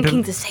was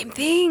thinking the same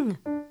thing.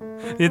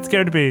 It's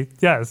going to be,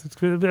 yes.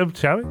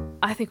 Shall we?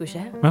 I think we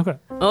should. Okay.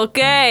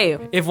 Okay.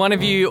 If one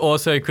of you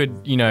also could,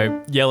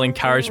 yell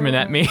encouragement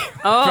at me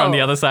Oh. from the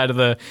other side of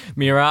the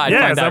mirror, I'd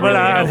Yes, find that well,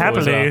 really I'd helpful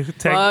as happily well.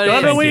 take... Oh, Oh,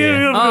 yes. no, Thank you.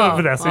 you've got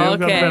Vanessa. You've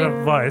got a okay.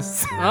 better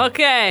voice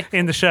Okay.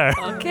 in the show.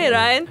 Okay,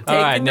 Ryan. Take All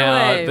right, it now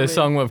away. the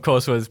song, of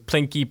course, was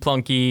Plinky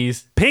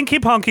Plonky's. Pinky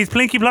Ponky's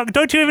Plinky Plonky.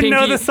 Don't you even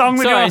know the song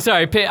with your...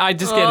 Sorry, I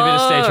just get a bit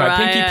of stage right.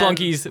 Pinky Ryan.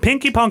 Plonky's.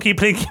 Pinky Ponky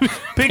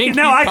Plinky... Pinky...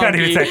 No, I can't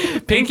even say.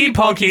 Pinky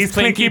Ponky's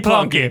Plinky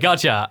Plonky.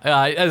 Gotcha.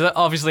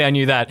 Obviously, I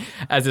knew that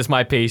as is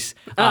my piece.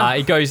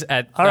 It goes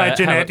at. All right,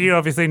 Jeanette, you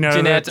obviously know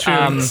Jeanette, the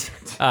tunes.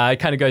 it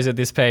kind of goes at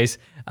this pace.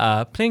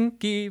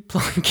 Plinky,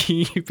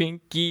 plonky,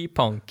 pinky,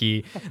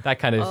 ponky. That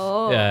kind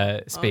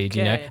of speed,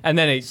 okay. And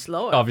then it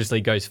Slower.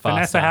 obviously goes faster.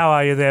 Vanessa, how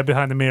are you there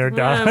behind the mirror, I'm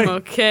darling?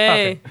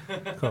 okay.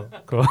 Cool.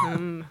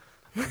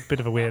 Bit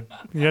of a weird...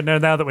 now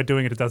that we're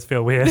doing it, it does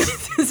feel weird.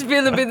 It's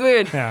been a bit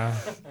weird. Yeah.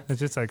 It's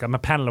just like I'm a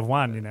panel of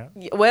one,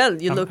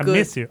 Well, you look I good.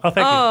 miss you. Oh,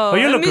 thank you. Oh, Oh,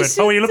 you I look good. miss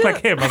you Oh, you look too.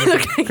 like him,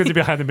 obviously, because you're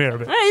behind the mirror.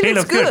 But Hey, he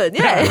looks good.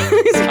 Yeah.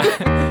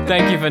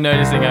 Thank you for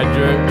noticing. I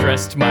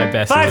dressed my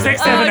best. 5, today.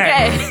 6, 7, 8.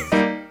 Okay.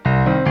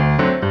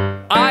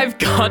 I've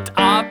got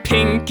a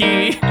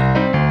pinky.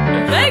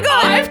 Very good.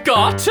 I've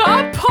got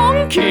a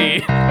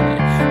ponky.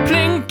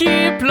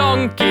 Plinky,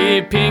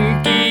 plonky,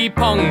 pinky,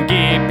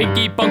 ponky,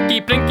 pinky,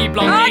 ponky, plinky,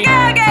 plonky. Okay,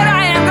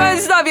 Ryan, I'm going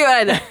to stop you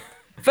right there.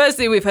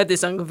 Firstly, we've had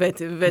this song very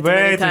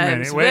many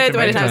times. way too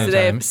many times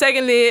today. times.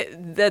 Secondly,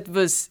 that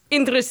was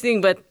interesting,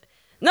 but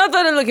not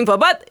what I'm looking for.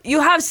 But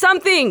you have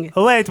something.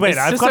 Oh, wait. It's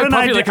I've just got so an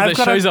popular idea. 'cause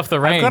it shows off the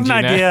range, I've got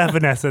an you know? idea,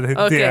 Vanessa.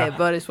 Okay, dear.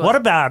 Boris, What what?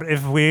 about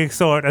if we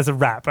saw it as a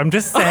rap? I'm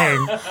just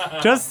saying.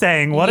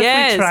 What if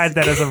Yes. we tried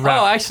that as a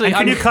rap? Oh, actually, And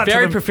can I'm you cut to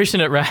very the-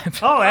 proficient at rap.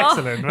 Oh,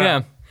 excellent. Right.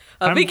 Yeah.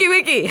 Wiki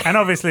Wiki. And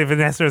obviously,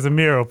 Vanessa as a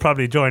mirror will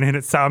probably join in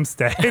at some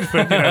stage, but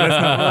let's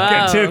not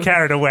get too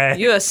carried away.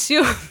 You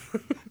assume.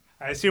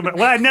 I assume.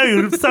 Well, I know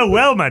you so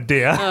well, my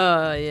dear.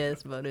 Oh,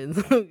 yes, Boris.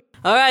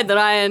 All right,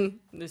 Ryan.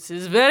 This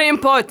is very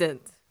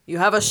important. You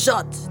have a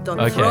shot. Don't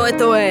Okay. throw it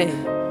away.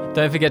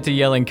 Don't forget to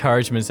yell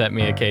encouragements at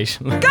me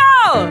occasionally.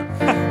 Go!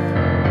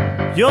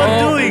 You're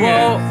doing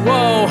whoa, it.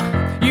 Whoa,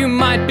 you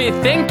might be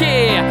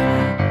thinking,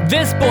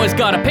 this boy's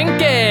got a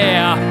pinky.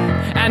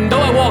 And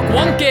though I walk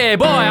wonky,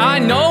 boy, I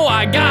know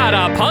I got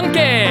a punky.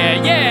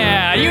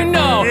 Yeah, you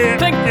know, Yeah,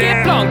 plinky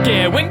yeah.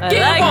 plonky, winky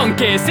I like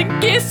wonky,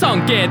 sinky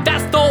sonky.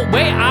 That's the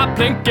way I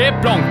plinky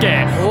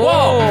plonky.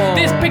 Whoa,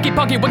 this pinky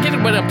punky wicked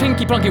with a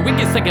plinky plonky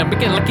winky second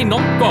wicked lucky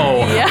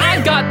nonko. Yeah.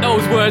 I got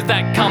those words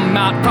that come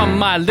out from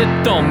my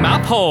little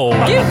mouth hole.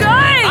 Keep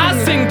going! I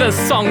sing the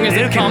song as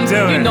You it can comes. do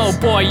You it. know,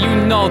 boy, you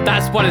know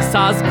that's what it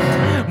says.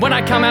 When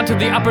I come out to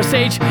the upper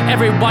stage,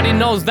 everybody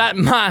knows that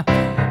my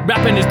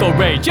rapping is the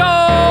rage. Yo,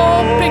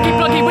 pinky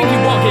plunky winky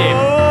wonky.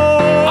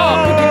 Oh,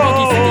 pinky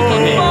plunky sinky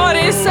plunky.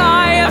 Boris, I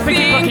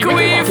Pinky think Plunky, we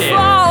Winky Wonky.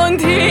 found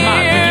My pinky him.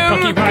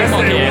 plunky winky I say,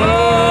 wonky. whoa.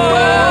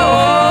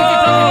 Pinky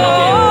plunky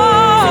plunky.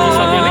 Sinky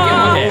sonky licky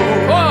wonky.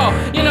 Whoa,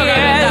 you know that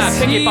Yes,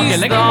 pinky plunky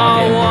he's licky the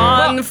wonky.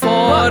 one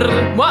for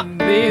What?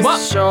 this What?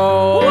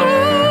 show.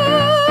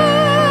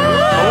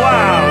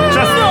 Wow.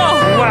 Just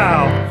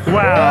wow.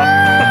 Wow.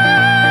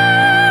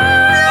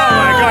 Oh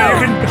my God! You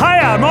can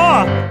higher,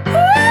 more.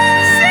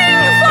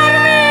 Sing for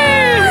me!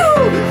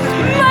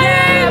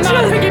 Yeah, my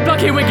pinky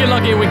plunky winky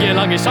lunky winky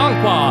lunky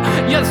shankwa.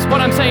 Yes,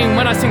 what I'm saying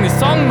when I sing this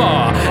song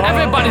more.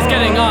 Everybody's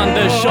getting on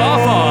the show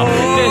for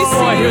this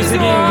boy who's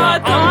singing the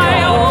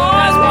encore.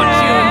 That's what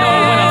you know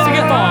when I'm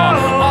singing for.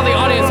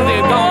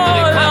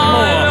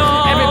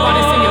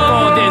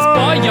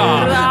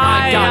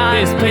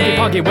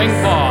 Okay, wing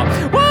bar.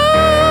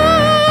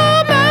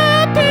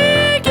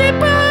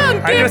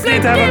 I just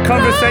need to have a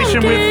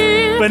conversation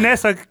with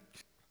Vanessa.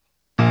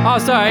 Oh,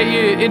 sorry,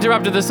 you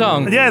interrupted the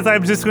song. Yes,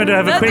 I'm just going to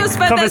have a That quick was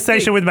fantastic.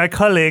 conversation with my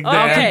colleague there.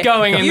 I'll keep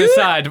going in the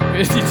side.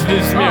 It's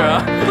this mirror.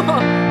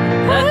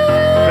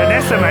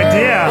 Vanessa, my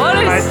dear, What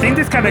is- I think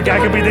this kind of guy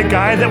could be the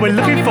guy that we're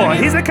looking for.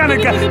 He's the kind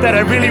of guy that I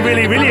really,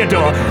 really, really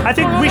adore. I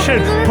think we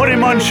should put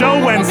him on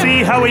show and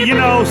see how we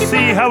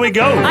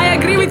goes. I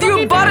agree with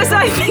you, Boris.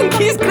 I think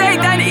he's great.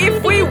 And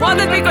if we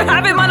wanted, we could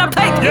have him on a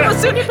plate. He Yeah. will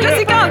suit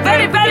Jessica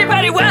very, very,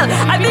 very well.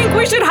 I think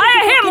we should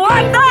hire him.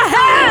 What the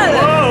hell?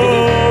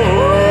 Oh.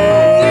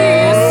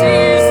 This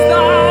is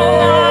the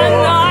one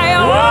I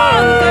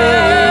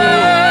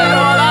wanted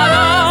all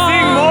along.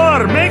 Sing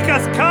more, make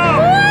us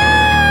come.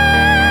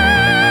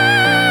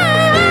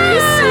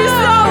 This is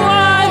the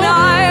one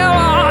I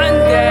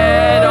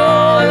wanted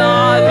all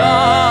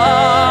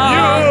along.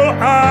 You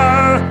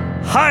are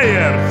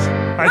hired.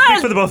 I speak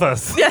for the both of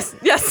us. Yes.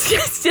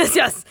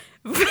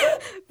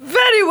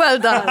 Very well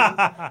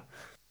done.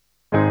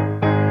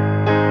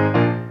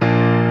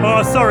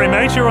 Oh, sorry,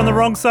 mate. You're on the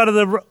wrong side of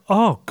the...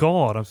 Oh,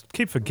 God. I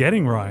keep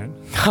forgetting, Ryan.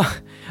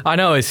 I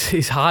know,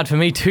 it's hard for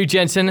me too,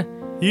 Jensen.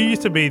 You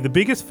used to be the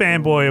biggest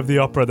fanboy of the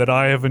opera that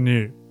I ever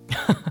knew.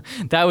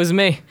 That was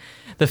me.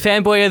 The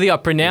fanboy of the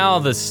opera, now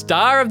the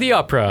star of the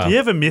opera. Do you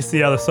ever miss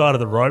the other side of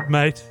the rope,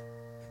 mate?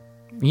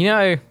 You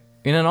know,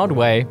 in an odd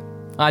way,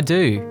 I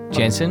do,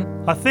 Jensen.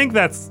 I think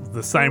that's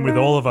the same with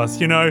all of us.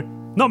 You know,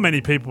 not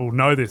many people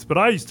know this, but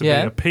I used to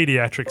Yeah. be a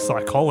pediatric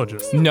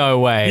psychologist. No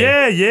way.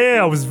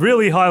 Yeah, I was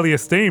really highly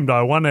esteemed.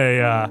 I won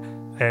a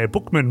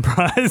Bookman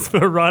Prize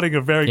for writing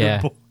a very Yeah.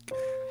 good book.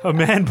 A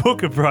Man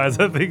Booker Prize,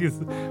 I think, is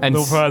And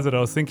the prize that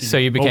I was thinking. So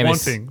you or became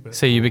wanting. But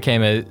so you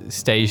became a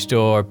stage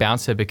door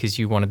bouncer because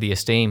you wanted the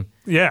esteem.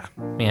 yeah,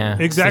 Yeah,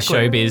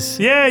 exactly. It's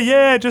the showbiz.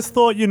 Yeah. Just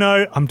thought, you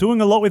know, I'm doing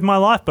a lot with my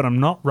life, but I'm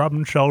not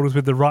rubbing shoulders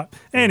with the right.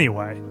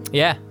 Anyway,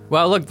 Yeah.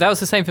 Well, look, that was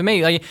the same for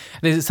me. Like,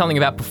 there's something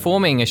about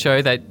performing a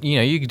show that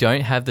you don't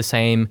have the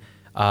same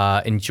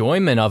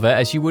enjoyment of it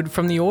as you would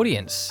from the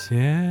audience.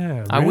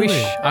 yeah. I really.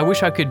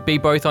 wish I could be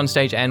both on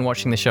stage and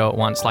watching the show at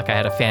once, like I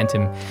had a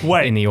phantom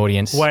in the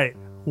audience.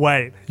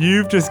 Wait.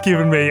 You've just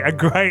given me a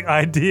great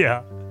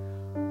idea.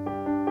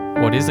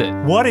 What is it?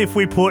 What if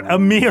we put a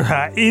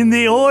mirror in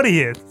the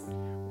audience?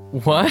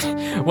 What?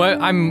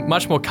 Well, I'm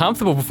much more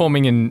comfortable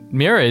performing in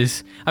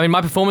mirrors. I mean,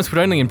 my performance would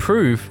only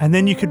improve. And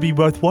then you could be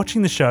both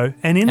watching the show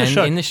and in the And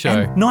show. in the show.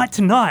 And night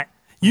to night,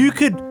 you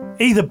could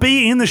either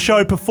be in the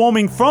show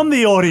performing from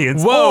the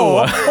audience,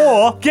 Whoa.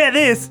 or get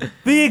this,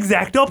 the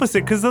exact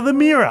opposite because of the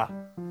mirror.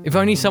 If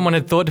only someone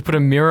had thought to put a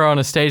mirror on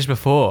a stage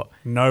before.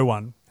 No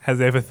one has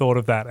ever thought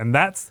of that, and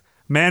that's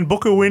Man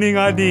Booker winning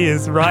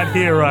ideas right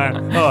here,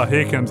 Ryan. Oh,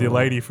 here comes your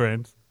lady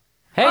friend.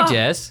 Hey,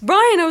 Jess.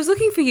 Ryan, I was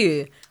looking for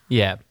you.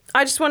 Yeah.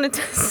 I just wanted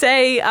to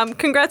say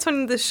congrats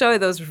on the show.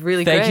 That was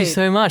really great. Thank you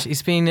so much.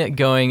 It's been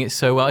going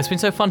so well. It's been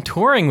so fun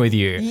touring with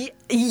you.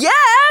 Yeah,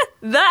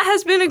 that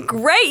has been a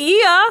great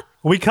year.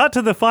 We cut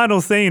to the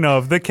final scene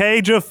of The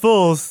Cage of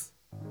Fools.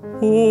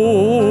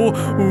 Oh,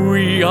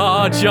 we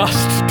are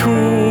just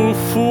two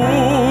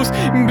fools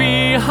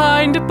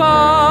behind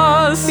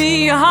bars.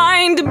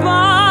 Behind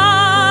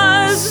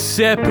bars.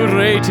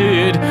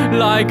 Separated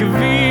like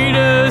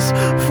Venus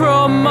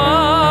from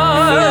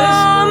Mars.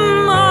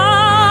 From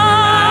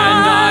Mars.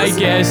 And I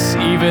guess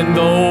even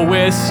though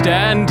we're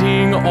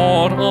standing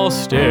on a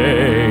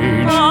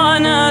stage,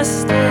 On a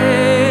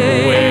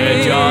stage.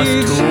 we're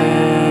just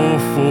two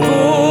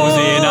fools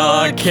in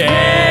a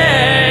cage.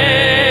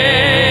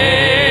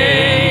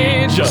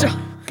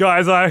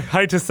 Guys, I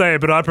hate to say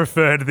it, but I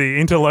preferred the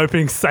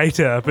interloping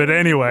satyr. But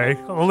anyway,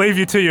 I'll leave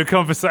you to your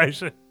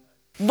conversation.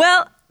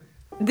 Well,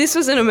 this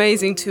was an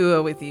amazing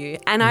tour with you,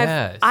 and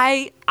Yes.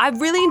 I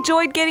really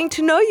enjoyed getting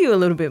to know you a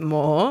little bit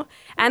more.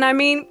 And I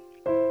mean,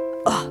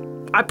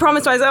 I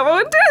promised myself I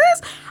would do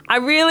this.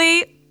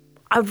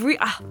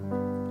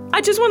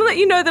 I just want to let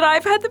you know that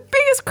I've had the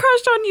biggest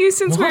crush on you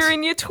since we What? were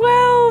in year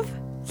 12.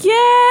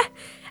 Yeah,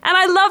 and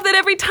I love that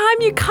every time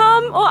you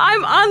come or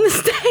I'm on the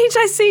stage,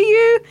 I see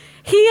you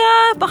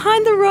here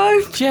behind the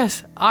rope.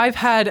 Jess, I've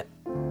had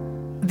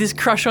this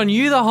crush on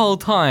you the whole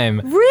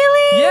time.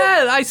 Really?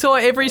 Yeah, I saw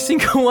every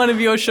single one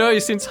of your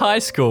shows since high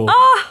school.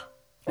 Ah.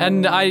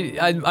 And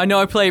I know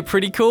I play it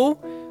pretty cool,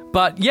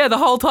 but yeah, the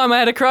whole time I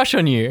had a crush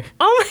on you.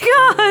 Oh my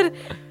god,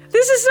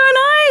 this is so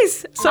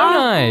nice. So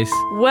nice.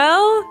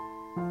 Well,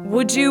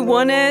 would you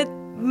want to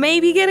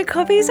maybe get a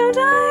coffee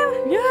sometime?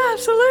 Yeah,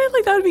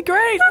 absolutely. That would be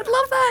great. I'd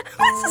love that.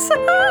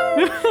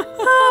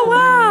 Oh,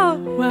 wow.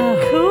 Wow.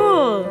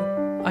 Cool.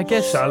 I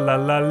guess.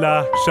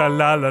 Sha-la-la-la,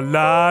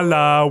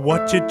 sha-la-la-la-la.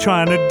 What you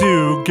trying to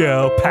do,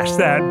 girl? Pass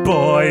that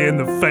boy in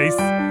the face.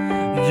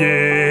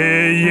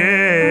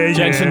 Yeah.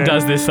 Jensen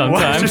does this What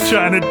sometimes. you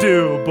trying to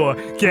do, boy?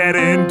 Get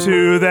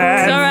into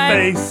that It's all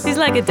right. face. He's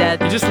like a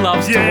dad. He just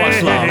loves to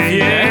watch love.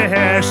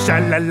 Yeah,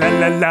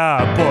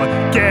 sha-la-la-la-la, boy.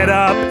 Get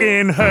up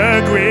in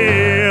her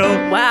grill.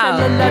 Wow.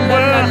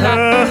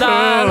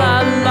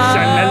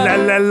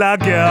 Sha-la-la-la-la,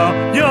 girl.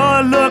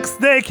 Your looks,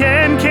 they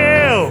can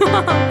kill.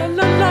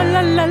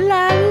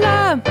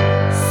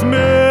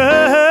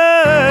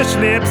 Smush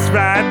lips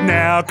right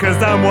now,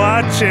 'cause I'm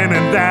watching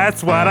and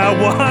that's what I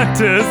want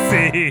to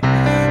see.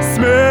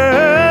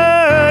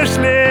 Smush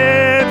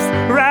lips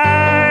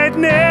right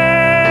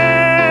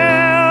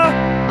now.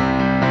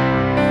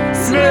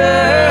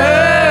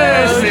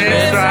 Smush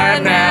lips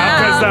right now,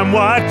 'cause I'm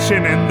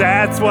watching and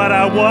that's what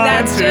I want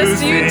That's to just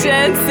see. you,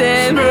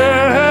 Jensen.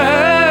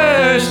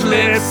 Smush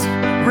lips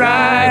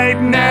right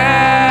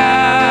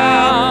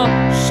now.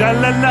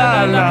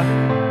 Sha-la-la-la.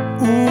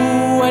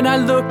 Ooh, when I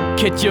look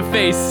at your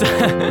face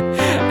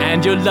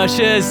and your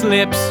luscious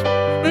lips,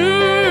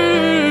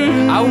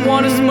 I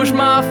wanna smush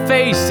my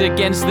face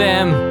against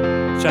them.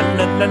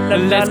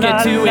 Let's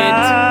get to it.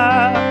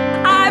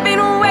 I've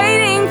been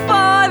waiting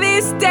for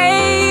this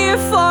day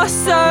for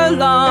so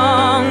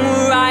long,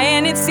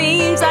 Ryan. It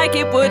seems like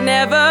it would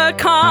never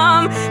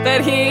come,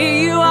 but here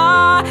you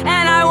are,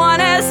 and I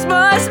wanna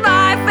smush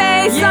my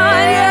face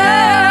on you.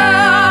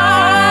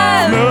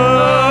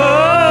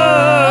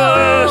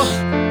 Smush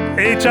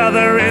each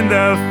other in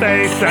the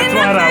face. That's In the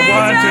what I face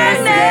want to right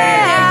see.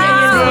 now.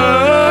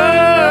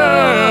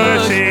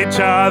 Smush each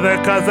other,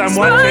 'cause I'm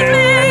watching,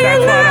 me and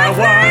that's in what I the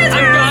want face to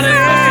I'm gonna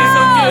see. smush you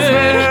so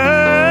good.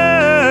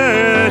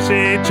 Smush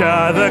each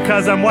other,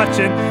 'cause I'm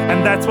watching, and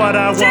that's what I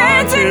want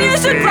Jensen, to you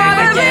see. should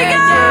probably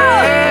go.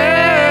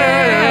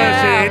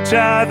 Smush each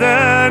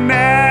other now.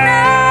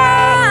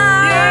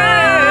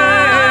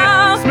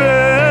 Yeah.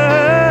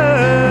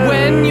 Smush.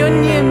 When you're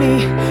near me,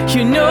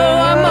 you know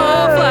I'm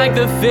off like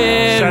the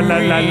fairies.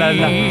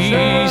 Sha-la-la-la-la.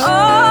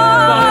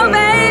 Oh,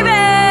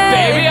 baby.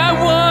 Baby, I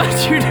want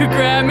you to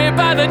grab me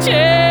by the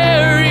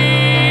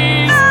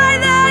cherries. By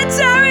the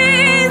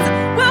cherries,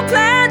 we'll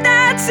plant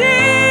that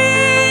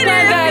seed.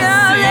 Plant If that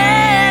you'll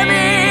let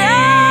me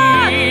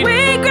on. seed. We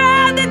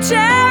grabbed the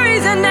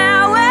cherries and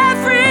now we're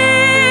free.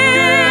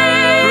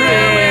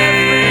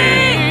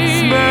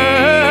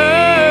 Smush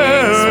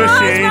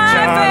Smush each my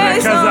other,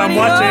 face 'cause I'm on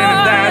watching, and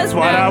yours. that's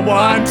what I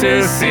want to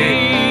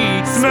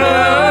see. Smush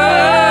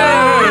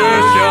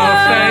your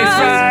face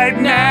right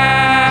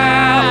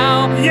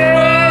now. Yeah,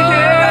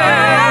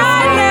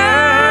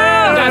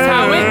 That's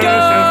how it Smush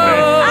your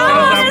face,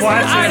 'cause I'm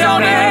watching, I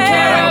don't and even that's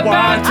care what I about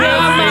want to your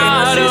see.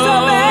 models.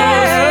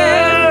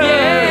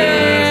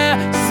 Yeah,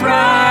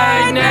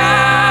 right now,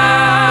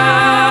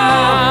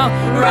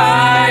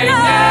 right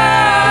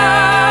now,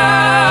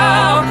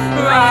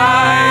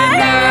 right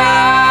now.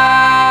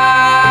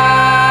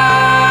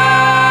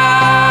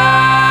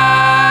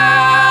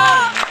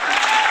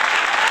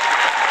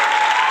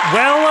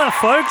 Well,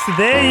 folks,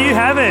 there you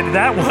have it.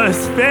 That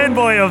was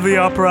Fanboy of the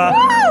Opera.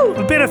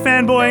 A bit of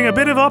fanboying, a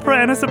bit of opera,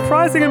 and a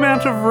surprising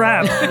amount of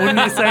rap, wouldn't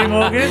you say,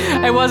 Morgan?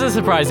 It was a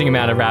surprising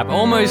amount of rap,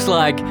 almost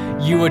like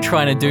you were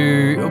trying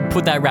to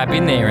put that rap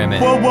in there,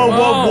 Emmett. Whoa, what?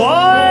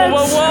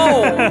 Whoa,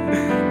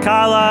 whoa.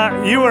 Carla,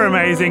 you were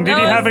amazing. Did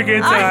you have a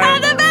good I had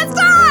time? the best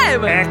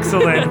time.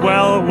 Excellent.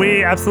 Well,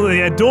 we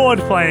absolutely adored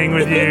playing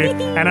with you,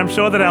 and I'm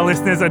sure that our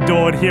listeners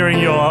adored hearing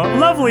your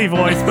lovely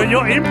voice, but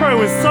your impro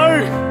was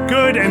so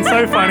good and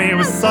so funny. It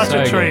was such So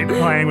a treat good.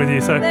 playing with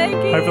you. So Thank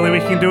you. hopefully we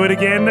can do it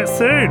again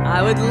soon.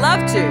 I would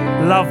love to.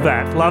 Love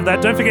that. Love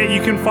that. Don't forget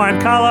you can find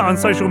Carla on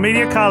social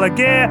media, Carla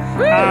Gare,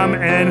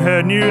 and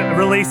her new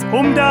release,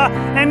 Umda.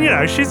 And, you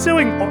know, she's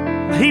doing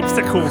heaps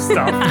of cool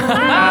stuff.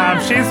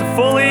 She's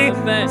fully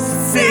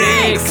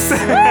six.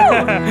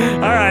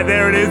 All right,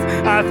 there it is.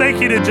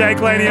 Thank you to Jake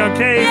Laney on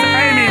keys,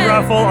 Amy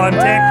Ruffle on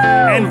tech,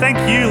 and thank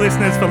you,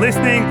 listeners, for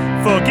listening,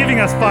 for giving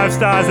us 5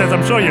 stars, as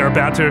I'm sure you're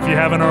about to if you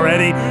haven't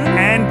already,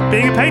 and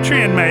being a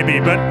Patreon maybe.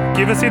 But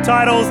give us your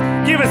titles,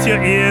 give us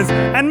your ears,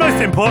 and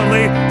most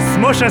importantly,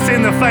 smush us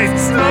in the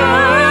face. Smush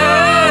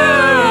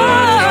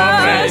your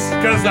face,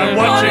 'cause I'm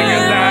watching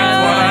and